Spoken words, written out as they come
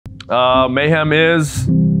Mayhem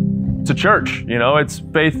it's a church, you know, it's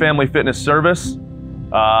faith, family, fitness, service.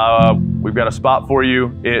 We've got a spot for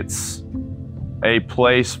you. It's a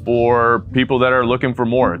place for people that are looking for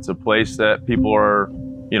more. It's a place that people are,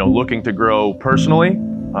 you know, looking to grow personally,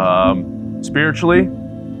 spiritually.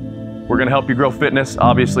 We're gonna help you grow fitness.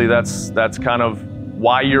 Obviously, that's kind of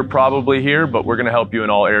why you're probably here, but we're gonna help you in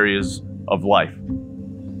all areas of life.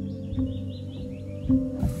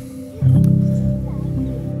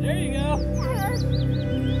 There you go.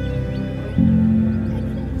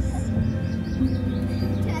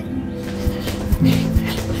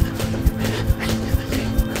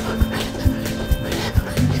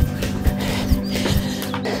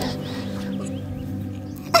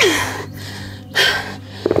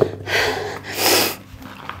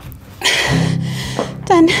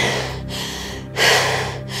 Done.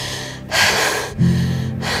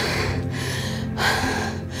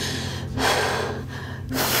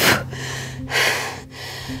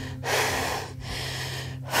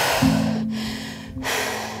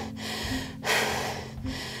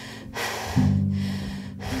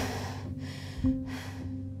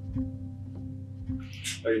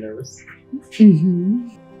 Are you nervous? Mm-hmm.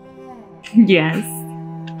 Yes.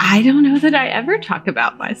 I don't know that I ever talk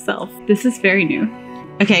about myself. This is very new.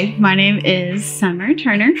 Okay, my name is Summer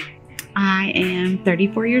Turner. I am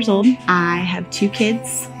 34 years old. I have 2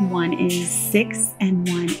 kids. One is 6 and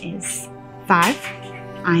one is 5.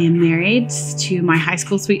 I am married to my high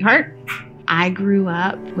school sweetheart. I grew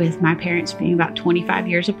up with my parents being about 25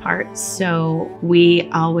 years apart, so we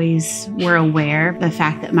always were aware of the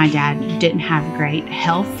fact that my dad didn't have great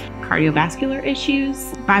health, cardiovascular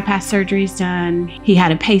issues, bypass surgeries done. He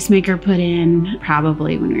had a pacemaker put in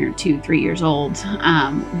probably when we were 2-3 years old.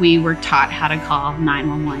 We were taught how to call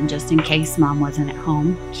 911 just in case mom wasn't at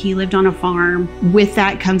home. He lived on a farm. With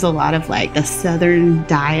that comes a lot of like the Southern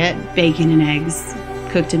diet, bacon and eggs,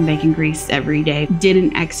 cooked in bacon grease every day.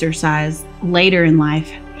 Didn't exercise. Later in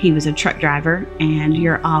life, he was a truck driver and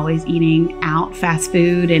you're always eating out, fast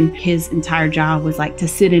food, and his entire job was like to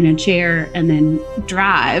sit in a chair and then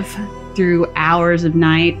drive through hours of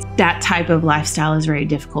night. That type of lifestyle is very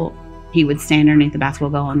difficult. He would stand underneath the basketball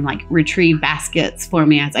goal and like retrieve baskets for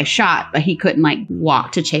me as I shot, but he couldn't like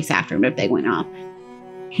walk to chase after them if they went off.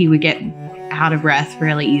 He would get out of breath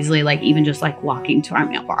really easily, like even just like walking to our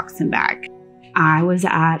mailbox and back. I was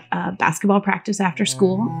at a basketball practice after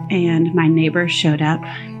school and my neighbor showed up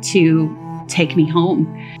to take me home.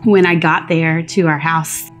 When I got there to our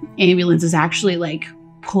house, ambulance was actually like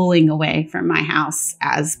pulling away from my house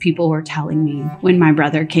as people were telling me. When my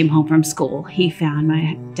brother came home from school, he found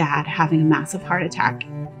my dad having a massive heart attack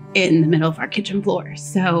in the middle of our kitchen floor.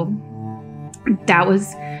 So that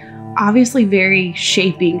was obviously very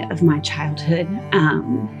shaping of my childhood.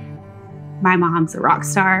 My mom's a rock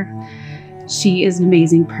star. She is an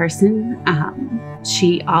amazing person.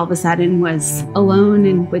 She all of a sudden was alone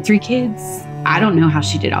and with 3 kids. I don't know how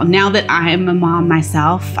she did all. Now that I am a mom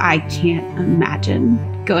myself, I can't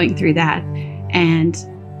imagine going through that. And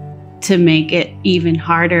to make it even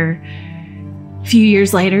harder, a few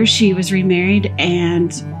years later, she was remarried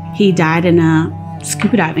and he died in a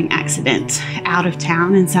scuba diving accident out of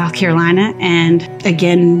town in South Carolina. And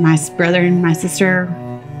again, my brother and my sister,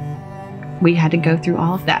 we had to go through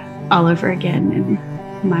all of that all over again,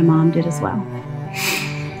 and my mom did as well.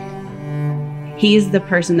 He is the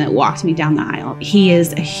person that walked me down the aisle. He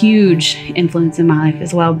is a huge influence in my life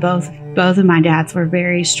as well. Both of my dads were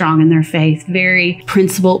very strong in their faith, very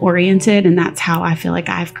principle oriented, and that's how I feel like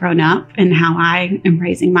I've grown up and how I am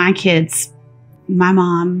raising my kids. My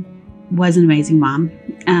mom was an amazing mom.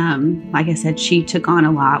 Like I said, she took on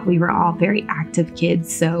a lot. We were all very active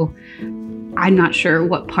kids, so I'm not sure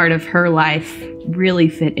what part of her life really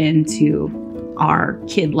fit into our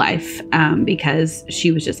kid life because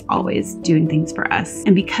she was just always doing things for us.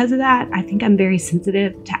 And because of that, I think I'm very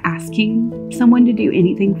sensitive to asking someone to do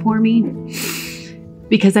anything for me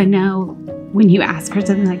because I know when you ask for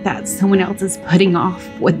something like that, someone else is putting off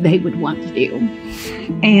what they would want to do.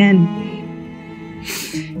 And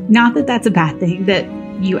not that that's a bad thing that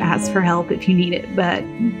you ask for help if you need it, but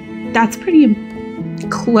that's pretty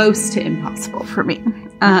close to impossible for me.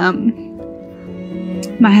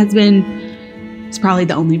 My husband is probably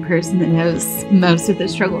the only person that knows most of the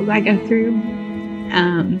struggles I go through.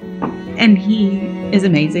 And he is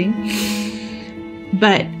amazing.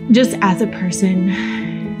 But just as a person,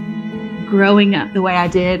 growing up the way I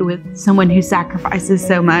did with someone who sacrifices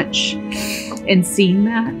so much and seeing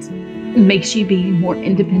that makes you be more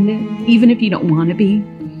independent, even if you don't want to be.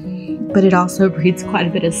 But it also breeds quite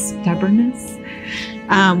a bit of stubbornness,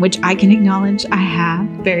 which I can acknowledge I have.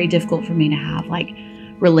 Very difficult for me to have. Like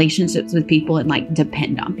relationships with people and like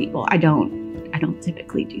depend on people. I don't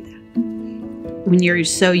typically do that. When you're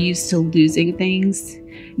so used to losing things,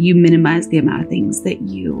 you minimize the amount of things that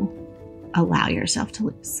you allow yourself to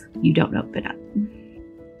lose. You don't open up.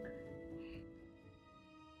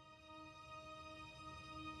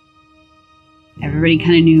 Everybody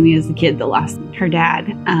kind of knew me as the kid that lost her dad,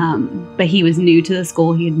 but he was new to the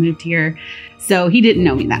school. He had moved here, so he didn't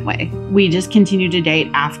know me that way. We just continued to date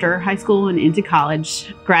after high school and into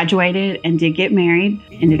college, graduated and did get married,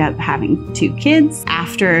 ended up having 2 kids.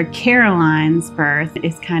 After Caroline's birth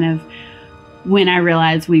is kind of when I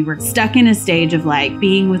realized we were stuck in a stage of like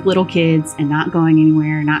being with little kids and not going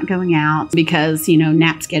anywhere, not going out because, you know,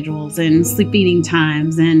 nap schedules and sleep eating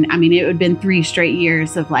times. And I mean, it had been 3 straight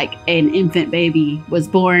years of like an infant baby was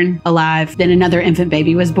born alive, then another infant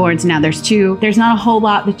baby was born. So now there's 2. There's not a whole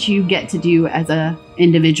lot that you get to do as a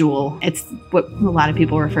individual. It's what a lot of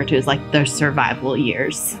people refer to as like the survival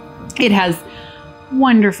years. It has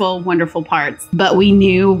wonderful, wonderful parts, but we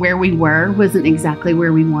knew where we were wasn't exactly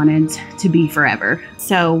where we wanted to be forever.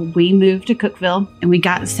 So we moved to Cookeville and we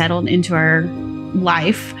got settled into our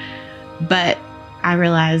life. But I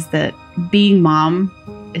realized that being mom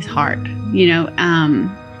is hard, you know,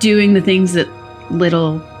 doing the things that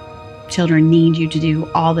little children need you to do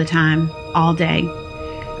all the time, all day,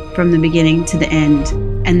 from the beginning to the end,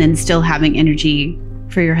 and then still having energy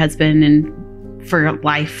for your husband and for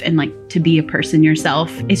life and like to be a person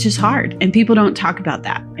yourself. It's just hard, and people don't talk about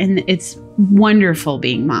that. And it's wonderful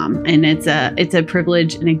being mom, and it's a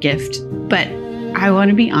privilege and a gift. But I want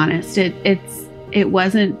to be honest, it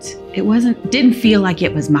didn't feel like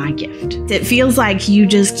it was my gift. It feels like you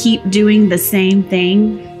just keep doing the same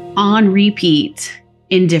thing on repeat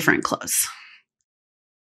in different clothes.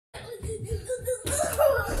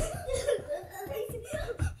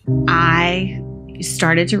 I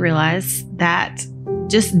started to realize that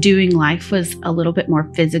just doing life was a little bit more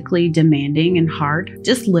physically demanding and hard.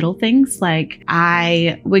 Just little things like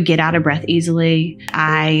I would get out of breath easily.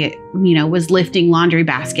 I, was lifting laundry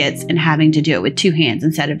baskets and having to do it with 2 hands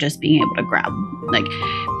instead of just being able to grab, like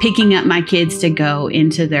picking up my kids to go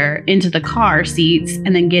into the car seats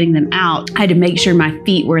and then getting them out. I had to make sure my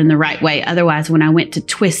feet were in the right way. Otherwise, when I went to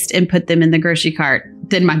twist and put them in the grocery cart,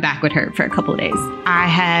 then my back would hurt for a couple of days. I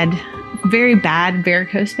had very bad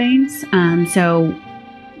varicose veins. So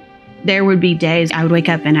there would be days I would wake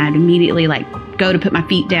up and I'd immediately like go to put my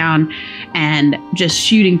feet down and just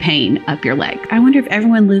shooting pain up your leg. I wonder if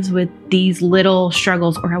everyone lives with these little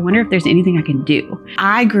struggles, or I wonder if there's anything I can do.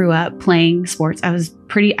 I grew up playing sports. I was a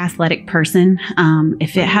pretty athletic person.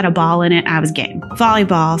 If it had a ball in it, I was game.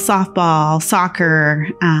 Volleyball, softball, soccer,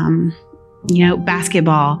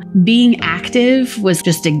 basketball. Being active was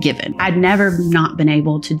just a given. I'd never not been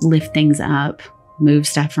able to lift things up, move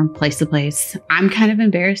stuff from place to place. I'm kind of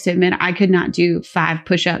embarrassed to admit I could not do 5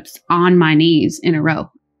 push-ups on my knees in a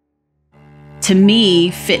row. To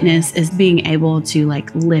me, fitness is being able to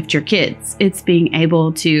like lift your kids. It's being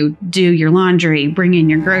able to do your laundry, bring in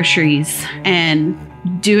your groceries, and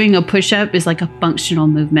doing a push-up is like a functional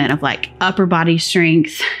movement of like upper body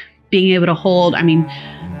strength, being able to hold. I mean,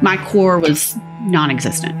 my core was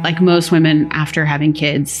non-existent. Like most women after having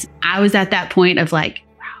kids, I was at that point of like,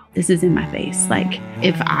 wow, this is in my face. Like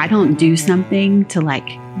if I don't do something to like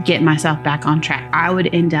get myself back on track, I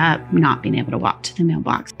would end up not being able to walk to the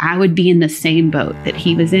mailbox. I would be in the same boat that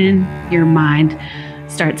he was in. Your mind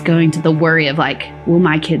starts going to the worry of like, will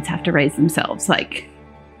my kids have to raise themselves like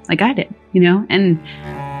I did, and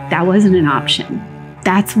that wasn't an option.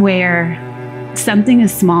 That's where something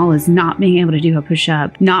as small as not being able to do a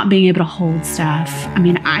push-up, not being able to hold stuff. I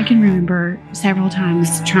mean, I can remember several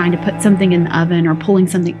times trying to put something in the oven or pulling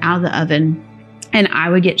something out of the oven, and I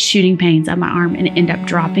would get shooting pains on my arm and end up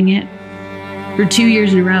dropping it. For 2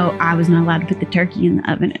 years in a row, I was not allowed to put the turkey in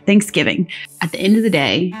the oven at Thanksgiving. At the end of the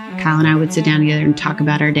day, Kyle and I would sit down together and talk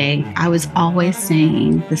about our day. I was always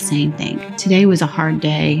saying the same thing. Today was a hard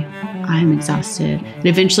day. I'm exhausted. And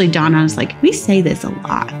eventually dawned on us, like, we say this a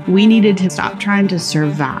lot. We needed to stop trying to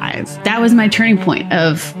survive. That was my turning point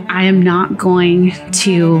of, I am not going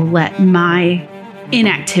to let my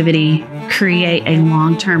inactivity create a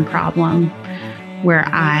long-term problem where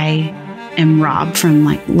I am robbed from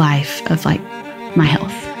like life of like my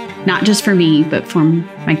health, not just for me, but for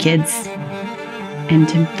my kids and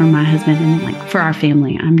for my husband and like for our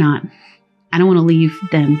family. I don't want to leave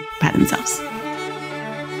them by themselves.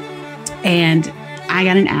 And I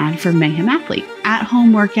got an ad for Mayhem Athlete.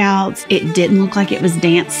 At-home workouts. It didn't look like it was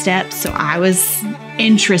dance steps, so I was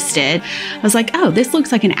interested. I was like, oh, this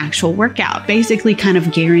looks like an actual workout. Basically kind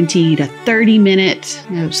of guaranteed a 30-minute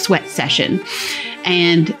sweat session.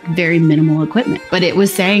 and very minimal equipment. But it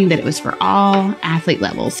was saying that it was for all athlete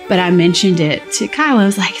levels. But I mentioned it to Kyle. I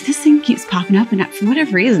was like, this thing keeps popping up, and for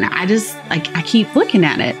whatever reason, I just like, I keep looking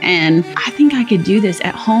at it, and I think I could do this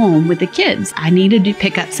at home with the kids. I needed to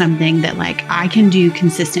pick up something that like I can do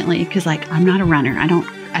consistently, because like I'm not a runner. I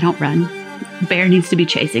don't run. Bear needs to be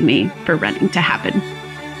chasing me for running to happen.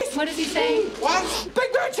 What does he say? What?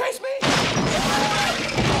 Big Bear chase me!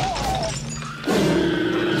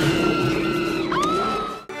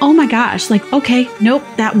 Oh my gosh, like, okay, nope,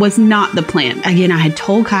 that was not the plan. Again, I had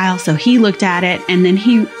told Kyle, so he looked at it, and then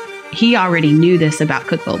he already knew this about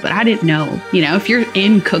Cookeville, but I didn't know. You know, if you're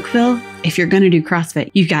in Cookeville, if you're going to do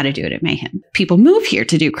CrossFit, you've got to do it at Mayhem. People move here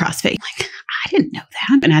to do CrossFit. Like, I didn't know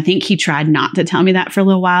that. And I think he tried not to tell me that for a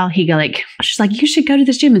little while. He got like, she's like, you should go to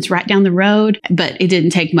this gym. It's right down the road. But it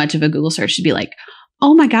didn't take much of a Google search to be like,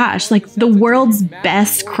 oh my gosh, like the world's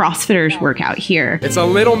best CrossFitters work out here. It's a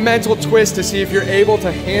little mental twist to see if you're able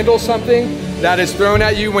to handle something that is thrown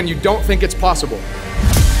at you when you don't think it's possible.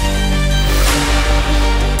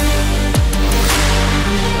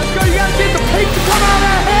 Let's go, you gotta get the pink to come out of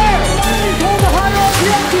that hair! Hold the high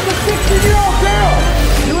RPM to the 16-year-old girl!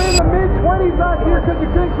 You were in the mid-20s last year because you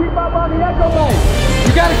couldn't keep up on the echo line.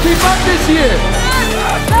 You gotta keep up this year!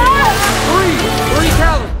 Three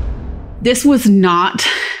calories. This was not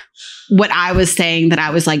what I was saying that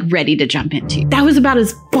I was like ready to jump into. That was about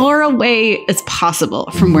as far away as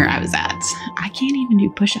possible from where I was at. I can't even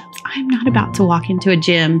do push-ups. I'm not about to walk into a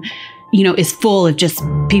gym, you know, is full of just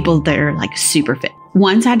people that are like super fit.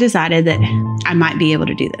 Once I decided that I might be able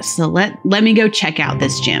to do this, so let me go check out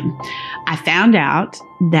this gym. I found out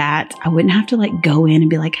that I wouldn't have to like go in and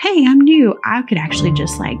be like, hey, I'm new. I could actually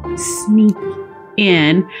just like sneak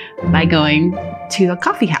in by going to a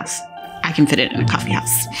coffee house. I can fit it in a coffee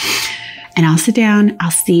house. And I'll sit down,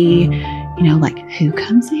 I'll see, you know, like who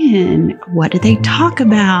comes in, what do they talk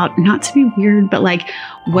about? Not to be weird, but like,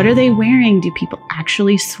 what are they wearing? Do people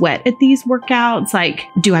actually sweat at these workouts? Like,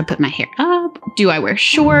 do I put my hair up? Do I wear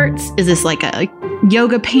shorts? Is this like a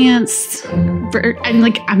yoga pants?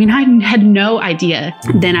 I had no idea.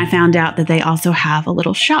 Then I found out that they also have a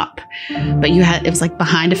little shop, but it was like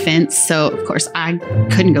behind a fence. So of course I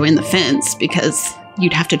couldn't go in the fence because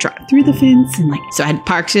you'd have to drive through the fence. And like, so I'd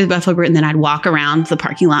park to the Buffalo Grit and then I'd walk around the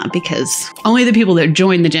parking lot because only the people that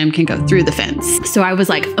join the gym can go through the fence. So I was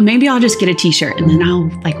like, maybe I'll just get a t-shirt and then I'll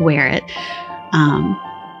like wear it.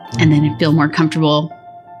 And then feel more comfortable.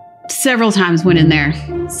 Several times went in there,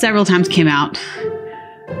 several times came out.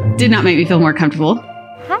 Did not make me feel more comfortable.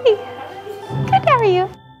 Hi. Good, how are you?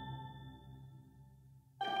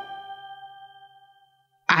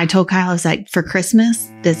 I told Kyle, I was like, for Christmas,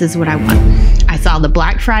 this is what I want. I saw the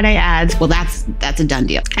Black Friday ads. Well, that's a done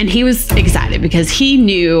deal. And he was excited because he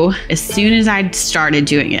knew as soon as I started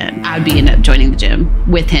doing it, I'd be end up joining the gym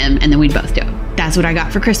with him and then we'd both do it. That's what I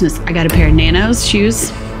got for Christmas. I got a pair of Nanos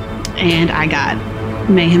shoes and I got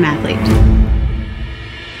Mayhem Athlete.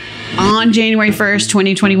 On January 1st,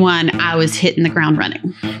 2021, I was hitting the ground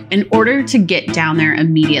running. In order to get down there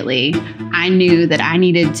immediately, I knew that I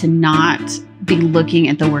needed to not be looking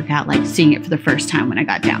at the workout, like seeing it for the first time when I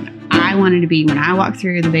got down there. I wanted to be, when I walked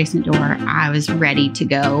through the basement door, I was ready to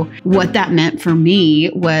go. What that meant for me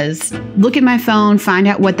was look at my phone, find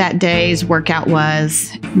out what that day's workout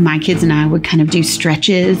was. My kids and I would kind of do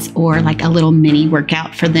stretches or like a little mini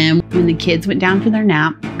workout for them. When the kids went down for their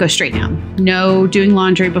nap, go straight down. No doing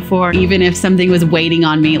laundry before, even if something was waiting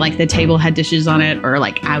on me, like the table had dishes on it, or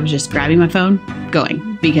like I was just grabbing my phone,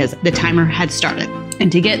 going, because the timer had started.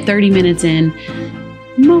 And to get 30 minutes in,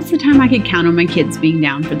 most of the time I could count on my kids being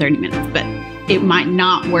down for 30 minutes, but it might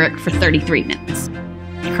not work for 33 minutes.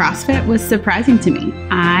 CrossFit was surprising to me.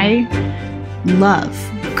 I love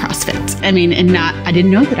CrossFit. I mean, I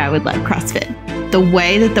didn't know that I would love CrossFit. The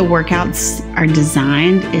way that the workouts are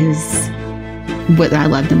designed is what I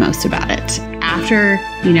love the most about it. After,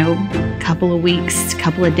 you know, a couple of weeks,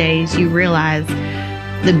 couple of days, you realize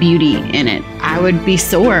the beauty in it. I would be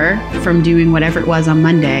sore from doing whatever it was on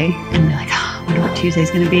Monday and be like, oh, I wonder what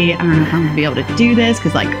Tuesday's gonna be. I don't know if I'm gonna be able to do this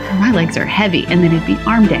because like my legs are heavy. And then it'd be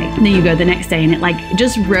arm day. And then you go the next day and it like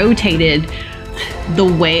just rotated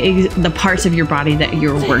the parts of your body that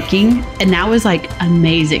you're working. And that was like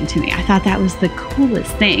amazing to me. I thought that was the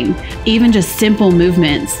coolest thing. Even just simple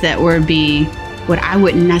movements that would be what I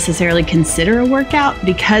wouldn't necessarily consider a workout,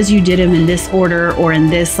 because you did them in this order or in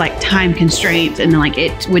this like time constraint, and like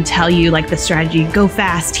it would tell you like the strategy, go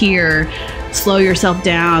fast here, slow yourself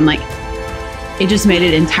down. Like it just made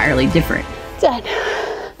it entirely different. Done.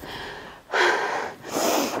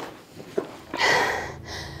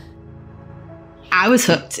 I was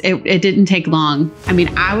hooked. It didn't take long. I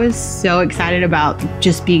mean, I was so excited about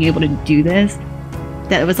just being able to do this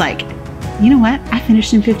that it was like, you know what? I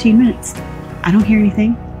finished in 15 minutes. I don't hear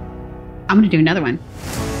anything. I'm gonna do another one.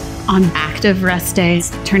 On active rest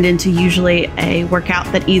days turned into usually a workout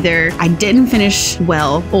that either I didn't finish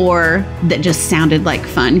well or that just sounded like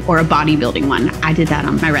fun, or a bodybuilding one. I did that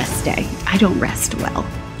on my rest day. I don't rest well.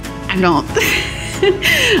 I don't.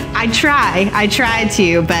 I try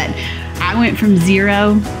to, but I went from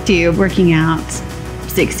 0 to working out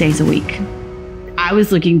 6 days a week. I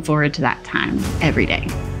was looking forward to that time every day.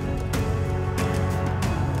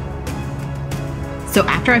 So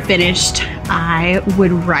after I finished, I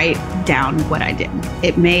would write down what I did.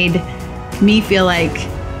 It made me feel like,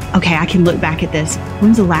 okay, I can look back at this. When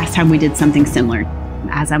was the last time we did something similar?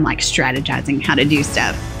 As I'm like strategizing how to do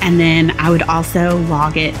stuff. And then I would also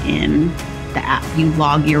log it in the app. You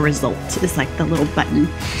log your results. It's like the little button.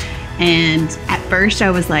 And at first I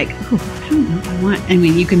was like, oh, I don't know if I want. I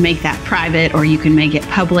mean, you can make that private or you can make it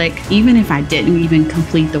public. Even if I didn't even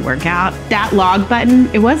complete the workout, that log button,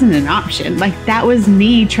 it wasn't an option. Like that was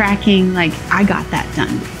me tracking, like I got that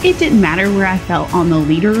done. It didn't matter where I felt on the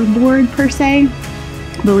leaderboard per se.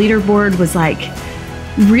 The leaderboard was like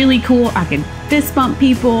really cool. I could fist bump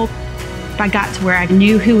people. If I got to where I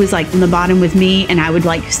knew who was like on the bottom with me, and I would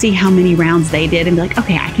like see how many rounds they did and be like,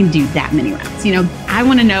 okay, I can do that many rounds. You know, I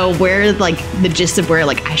want to know where like the gist of where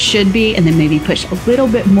like I should be, and then maybe push a little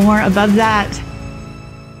bit more above that.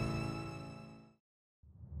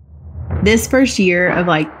 This first year of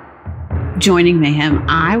like joining Mayhem,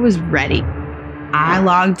 I was ready. I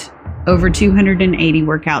logged over 280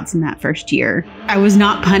 workouts in that first year. I was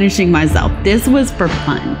not punishing myself. This was for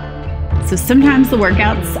fun. So sometimes the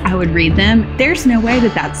workouts, I would read them. There's no way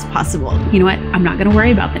that that's possible. You know what? I'm not going to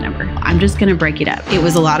worry about the number. I'm just going to break it up. It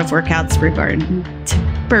was a lot of workouts regarding to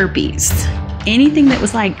burpees. Anything that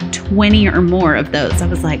was like 20 or more of those, I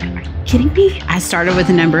was like, are you kidding me? I started with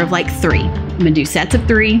a number of like 3. I'm going to do sets of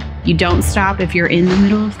 3. You don't stop if you're in the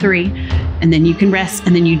middle of 3. And then you can rest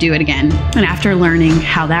and then you do it again. And after learning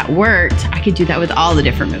how that worked, I could do that with all the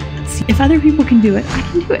different movements. If other people can do it, I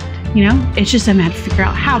can do it. You know, it's just a matter of figure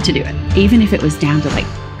out how to do it. Even if it was down to like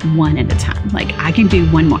 1 at a time, like I can do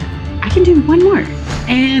 1 more. I can do 1 more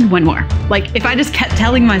and 1 more. Like if I just kept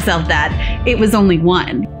telling myself that it was only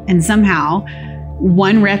 1, and somehow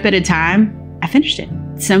 1 rep at a time, I finished it.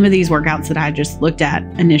 Some of these workouts that I just looked at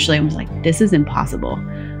initially and was like, this is impossible,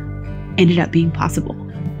 ended up being possible.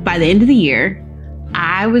 By the end of the year,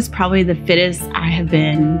 I was probably the fittest I have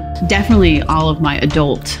been, definitely all of my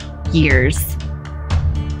adult years.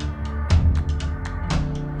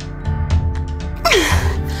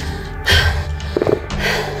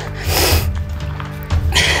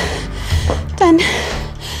 Done.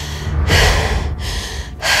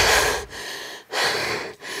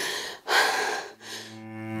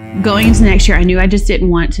 Going into next year, I knew I just didn't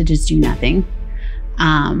want to just do nothing.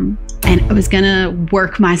 And I was gonna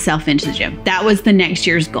work myself into the gym. That was the next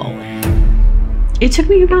year's goal. It took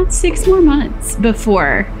me about 6 more months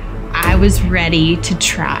before I was ready to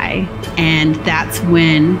try. And that's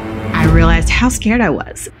when I realized how scared I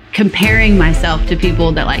was. Comparing myself to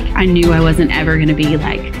people that like, I knew I wasn't ever gonna be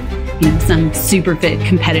like, you know, some super fit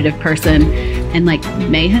competitive person. And like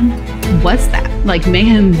Mayhem, what's that? Like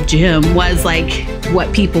Mayhem Gym was like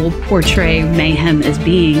what people portray Mayhem as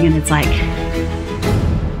being. And it's like,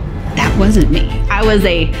 that wasn't me. I was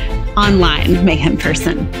a online Mayhem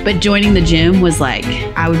person, but joining the gym was like,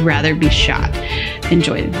 I would rather be shot than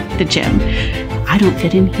join the gym. I don't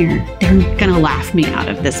fit in here. They're gonna laugh me out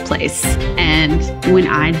of this place. And when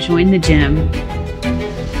I joined the gym,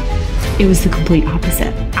 it was the complete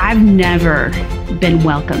opposite. I've never been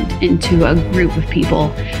welcomed into a group of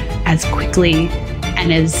people as quickly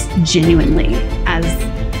and as genuinely as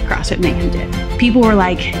CrossFit Mayhem did. People were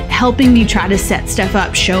like helping me try to set stuff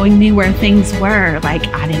up, showing me where things were. Like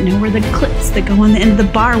I didn't know where the clips that go on the end of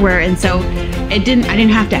the bar were. And so I didn't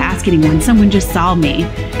have to ask anyone. Someone just saw me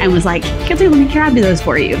and was like, "Let me grab those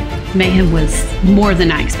for you." Mayhem was more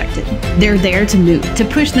than I expected. They're there to move, to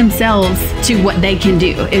push themselves to what they can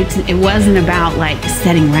do. It wasn't about like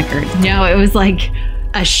setting records. No, it was like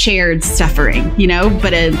a shared suffering, you know,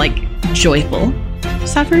 but a like joyful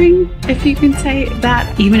suffering, if you can say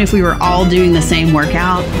that. Even if we were all doing the same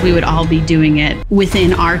workout, we would all be doing it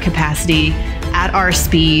within our capacity, at our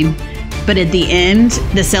speed. But at the end,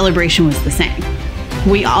 the celebration was the same.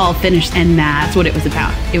 We all finished, and that's what it was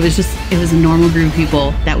about. It was a normal group of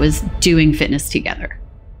people that was doing fitness together.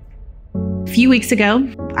 A few weeks ago,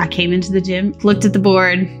 I came into the gym, looked at the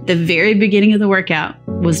board. The very beginning of the workout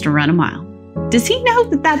was to run a mile. Does he know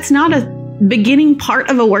that that's not a beginning part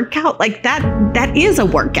of a workout, like that is a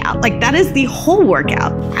workout. Like that is the whole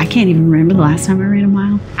workout. I can't even remember the last time I ran a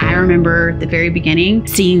mile. I remember the very beginning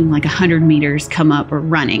seeing like 100 meters come up or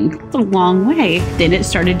running. It's a long way. Then it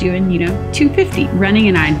started doing, 250 running,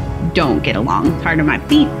 and I don't get along. It's hard on my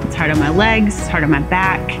feet, it's hard on my legs, it's hard on my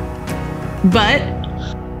back. But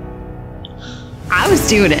I was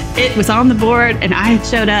doing it. It was on the board and I had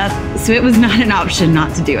showed up, so it was not an option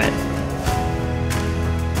not to do it.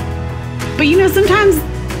 But sometimes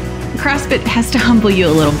CrossFit has to humble you a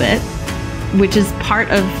little bit, which is part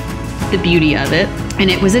of the beauty of it. And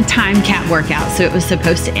it was a time cap workout, so it was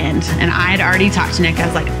supposed to end. And I had already talked to Nick. I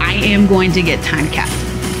was like, I am going to get time capped,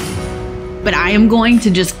 but I am going to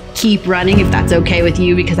just keep running if that's okay with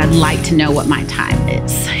you, because I'd like to know what my time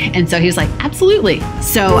is. And so he was like, absolutely.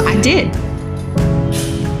 So I did.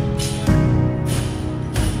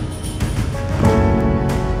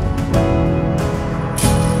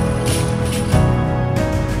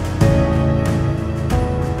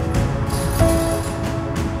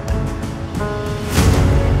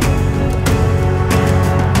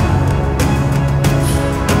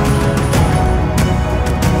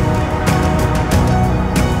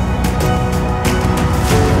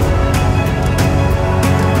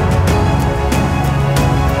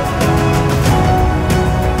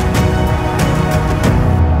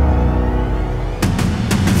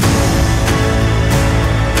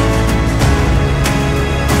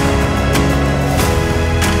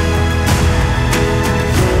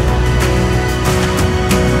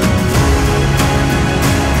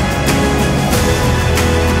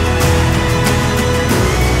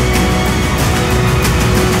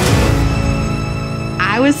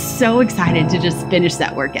 So excited to just finish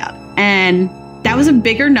that workout. And that was a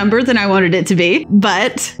bigger number than I wanted it to be,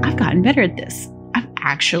 but I've gotten better at this. I've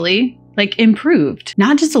actually improved,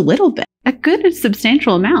 not just a little bit, a good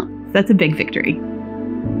substantial amount. That's a big victory.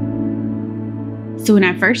 So when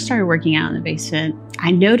I first started working out in the basement,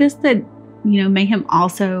 I noticed that, Mayhem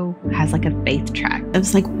also has a faith track. I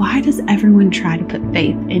was like, why does everyone try to put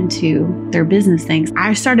faith into their business things?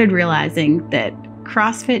 I started realizing that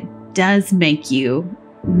CrossFit does make you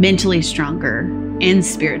mentally stronger and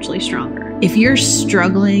spiritually stronger. If you're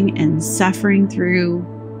struggling and suffering through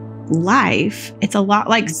life, it's a lot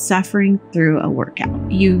like suffering through a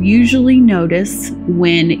workout. You usually notice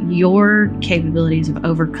when your capabilities of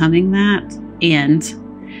overcoming that end,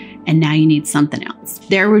 and now you need something else.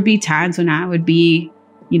 There would be times when I would be,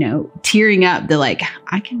 tearing up,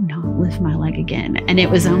 I cannot lift my leg again. And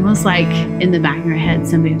it was almost like in the back of your head,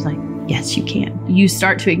 somebody was like, yes, you can. You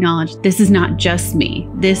start to acknowledge this is not just me.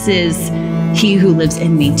 This is he who lives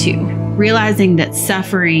in me too. Realizing that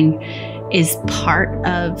suffering is part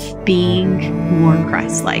of being more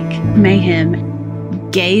Christ-like.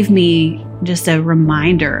 Mayhem gave me just a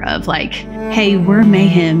reminder of hey, we're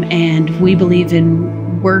Mayhem and we believe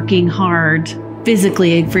in working hard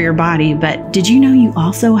physically for your body, but did you know you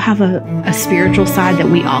also have a spiritual side that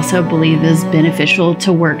we also believe is beneficial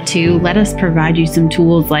to work too? Let us provide you some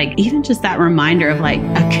tools, even just that reminder of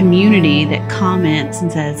a community that comments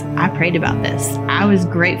and says, I prayed about this. I was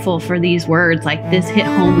grateful for these words. This hit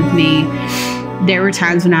home with me. There were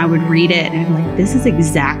times when I would read it and I'm like, this is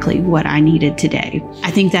exactly what I needed today. I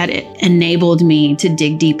think that it enabled me to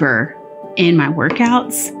dig deeper in my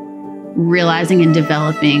workouts, realizing and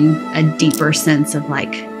developing a deeper sense of my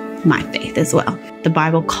faith as well. The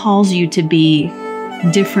Bible calls you to be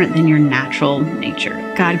different than your natural nature.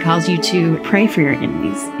 God calls you to pray for your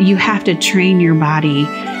enemies. You have to train your body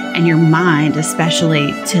and your mind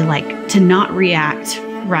especially to not react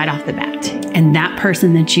right off the bat. And that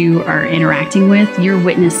person that you are interacting with, your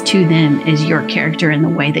witness to them is your character and the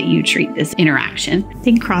way that you treat this interaction. I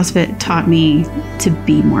think CrossFit taught me to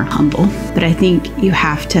be more humble, but I think you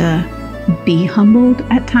have to be humbled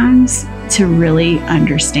at times to really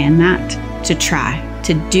understand that, to try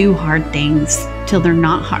to do hard things till they're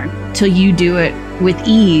not hard, till you do it with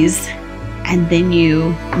ease, and then you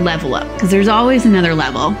level up. Because there's always another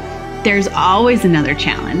level. There's always another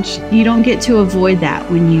challenge. You don't get to avoid that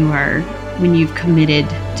when you've committed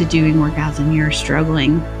to doing workouts and you're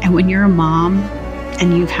struggling. And when you're a mom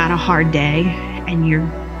and you've had a hard day and you're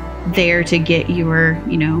there to get your,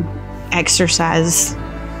 exercise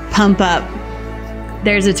pump up,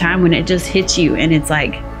 there's a time when it just hits you and it's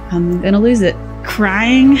I'm gonna lose it.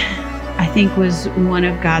 Crying, I think, was one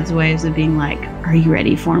of God's ways of being are you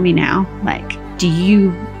ready for me now? Do you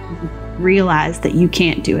realize that you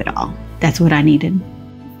can't do it all? That's what I needed.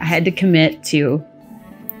 I had to commit to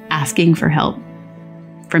asking for help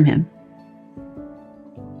from him.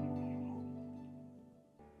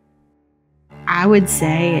 I would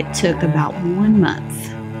say it took about 1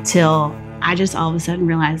 month till I just all of a sudden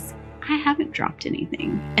realized I haven't dropped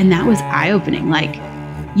anything. And that was eye-opening. Like,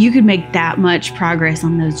 you could make that much progress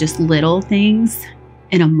on those just little things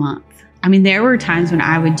in a month. I mean, there were times when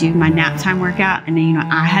I would do my nap time workout and, you know,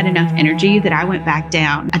 I had enough energy that I went back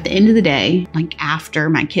down at the end of the day, like after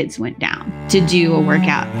my kids went down, to do a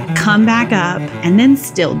workout, come back up, and then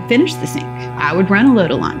still finish the sink. I would run a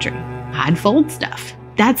load of laundry. I'd fold stuff.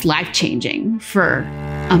 That's life-changing for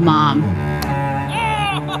a mom.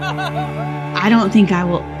 I don't think I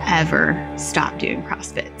will ever stop doing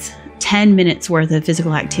CrossFit. 10 minutes worth of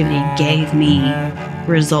physical activity gave me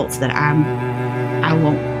results that I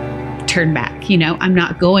won't turn back. You know, I'm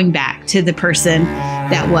not going back to the person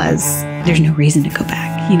that was. There's no reason to go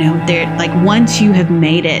back. You know, like, once you have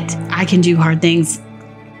made it, I can do hard things.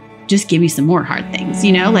 Just give me some more hard things.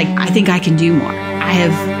 You know, like, I think I can do more. I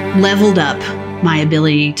have leveled up my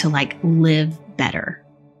ability to, like, live better.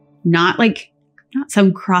 Not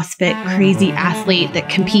some CrossFit crazy athlete that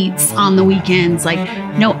competes on the weekends. Like,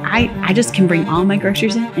 no, I just can bring all my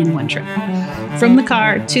groceries in one trip. From the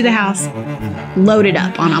car to the house, loaded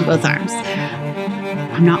up on both arms.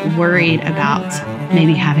 I'm not worried about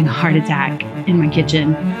maybe having a heart attack in my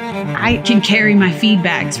kitchen. I can carry my feed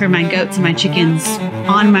bags for my goats and my chickens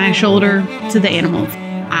on my shoulder to the animals.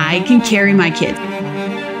 I can carry my kids.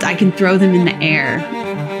 I can throw them in the air.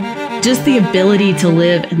 Just the ability to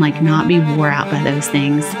live and, like, not be wore out by those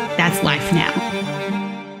things. That's life now.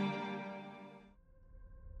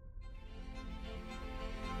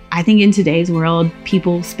 I think in today's world,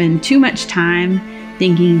 people spend too much time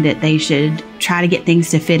thinking that they should try to get things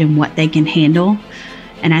to fit in what they can handle.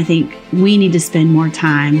 And I think we need to spend more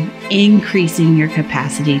time increasing your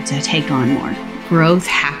capacity to take on more. Growth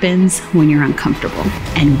happens when you're uncomfortable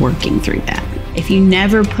and working through that. If you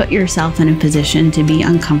never put yourself in a position to be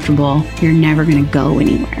uncomfortable, you're never going to go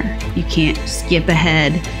anywhere. You can't skip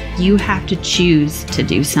ahead. You have to choose to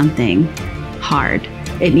do something hard.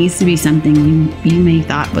 It needs to be something you may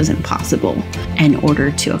thought was impossible in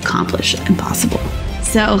order to accomplish impossible.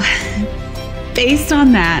 So based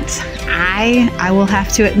on that, I will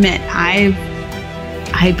have to admit, I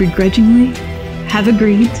begrudgingly have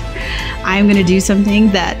agreed. I'm going to do something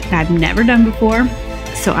that I've never done before.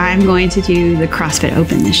 So I'm going to do the CrossFit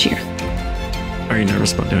Open this year. Are you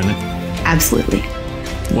nervous about doing it? Absolutely.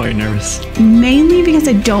 Why are you nervous? Mainly because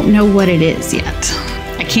I don't know what it is yet.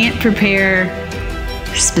 I can't prepare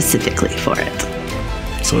specifically for it.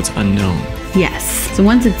 So it's unknown. Yes. So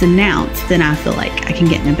once it's announced, then I feel like I can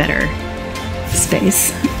get in a better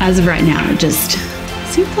space. As of right now, it just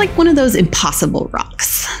seems like one of those impossible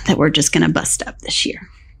rocks that we're just going to bust up this year.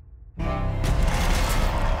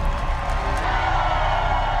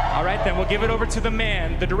 All right, then we'll give it over to the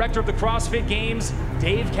man, the director of the CrossFit Games,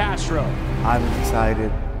 Dave Castro. I'm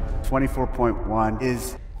excited. 24.1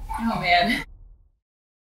 is... Oh, man.